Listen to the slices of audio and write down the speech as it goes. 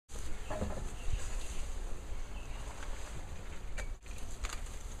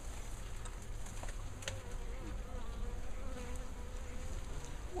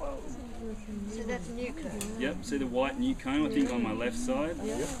That's new comb. Yep, see the white new comb, I think on my left side.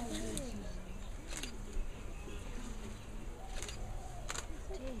 Yep.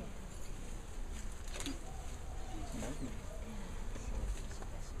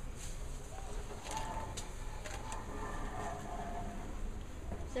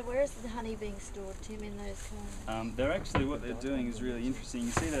 So where is the honey being stored, Tim, in those combs? They're actually, what they're doing is really interesting.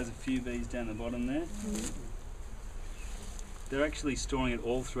 You see there's a few bees down the bottom there? They're actually storing it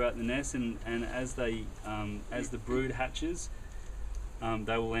all throughout the nest, and as they, as the brood hatches,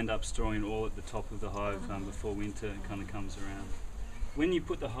 they will end up storing it all at the top of the hive before winter kind of comes around. When you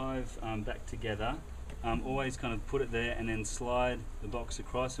put the hive back together, always kind of put it there and then slide the box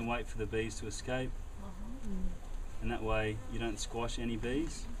across and wait for the bees to escape. And that way you don't squash any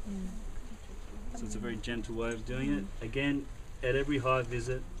bees. So it's a very gentle way of doing it. Again, at every hive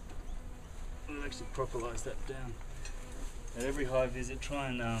visit, I'll actually properlise that down. At every hive visit, try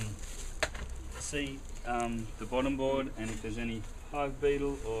and see the bottom board, and if there's any hive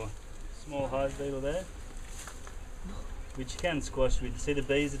beetle or small hive beetle there, which you can squash with. See the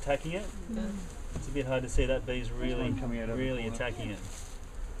bees attacking it? It's a bit hard to see. That bee's really attacking it.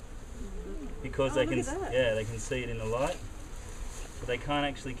 Because they can, they can see it in the light, but they can't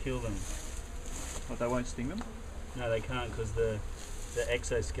actually kill them. But they won't sting them? No, they can't, because the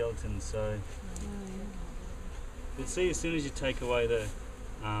exoskeletons. So you'll see as soon as you take away the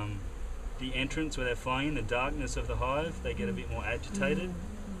entrance where they're flying in, the darkness of the hive, they get a bit more agitated.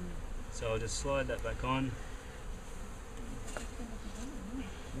 So I'll just slide that back on.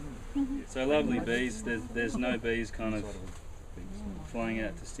 So lovely bees. There's no bees kind of flying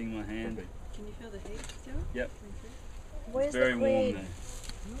out to sting my hand. Can you feel the heat still? Yep. Where's It's very the queen? warm there.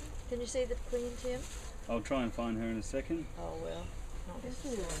 Can you see the queen, Tim? I'll try and find her in a second. Oh well, not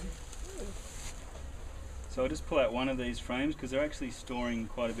necessarily. So I'll just pull out one of these frames because they're actually storing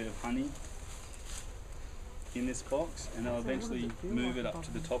quite a bit of honey in this box, and I'll eventually move it up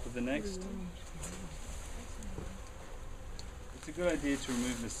to the top of the next. It's a good idea to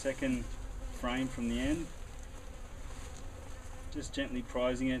remove the second frame from the end. Just gently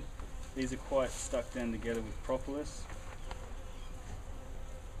prizing it. These are quite stuck down together with propolis.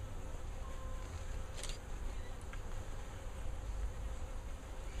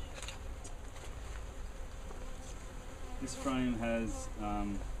 This frame has a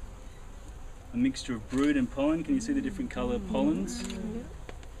mixture of brood and pollen. Can you see the different colour pollens? Can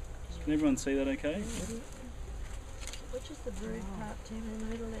everyone see that okay? Which is the brood part, Tim? In the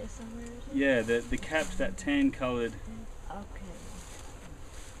middle there somewhere, is it? Yeah, the capped, that tan coloured. Okay.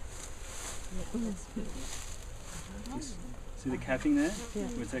 Yeah, that's good. See the capping there?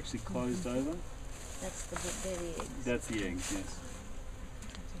 Where it's actually closed over? That's they're the eggs. That's the eggs, yes.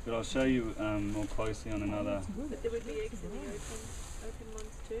 But I'll show you more closely on another. But there would be eggs in the open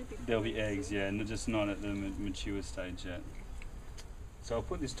ones too? There'll be eggs, yeah, and just not at the mature stage yet. So I'll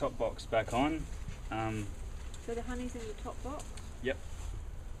put this top box back on. So the honey's in the top box? Yep.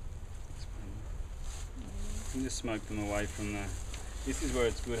 You can just smoke them away from the... This is where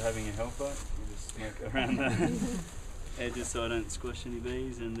it's good having a helper. You just smoke around the edges so I don't squash any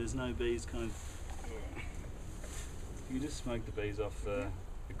bees, and there's no bees kind of... You can just smoke the bees off the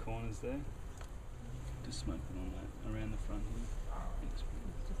corners there. Just smoke them on that, around the front here.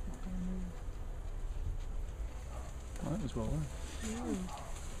 Oh, that was well done.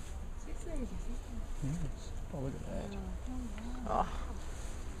 Yes. Oh, look at that. Oh.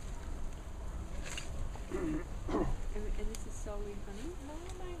 And this is solely honey? Oh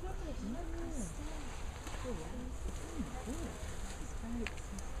my goodness.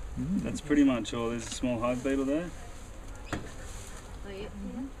 That's pretty much all. There's a small hive beetle there. Oh, yeah.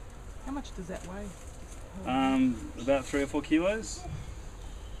 How much does that weigh? About 3 or 4 kilos.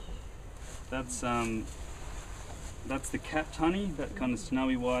 That's the capped honey, that kind of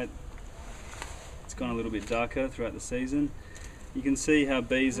snowy white. It's gone a little bit darker throughout the season. You can see how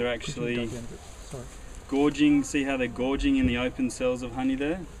bees are actually gorging. See how they're gorging in the open cells of honey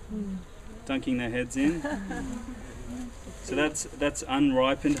there, dunking their heads in. So that's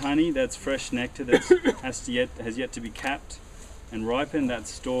unripened honey. That's fresh nectar that has yet to be capped and ripened. That's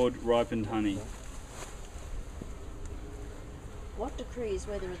stored ripened honey. What decrees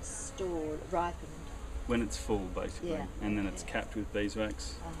whether it's stored, ripened? When it's full, basically, and then it's capped with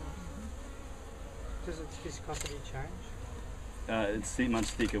beeswax. Does its viscosity change? It's much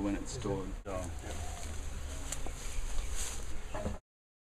thicker when it's stored.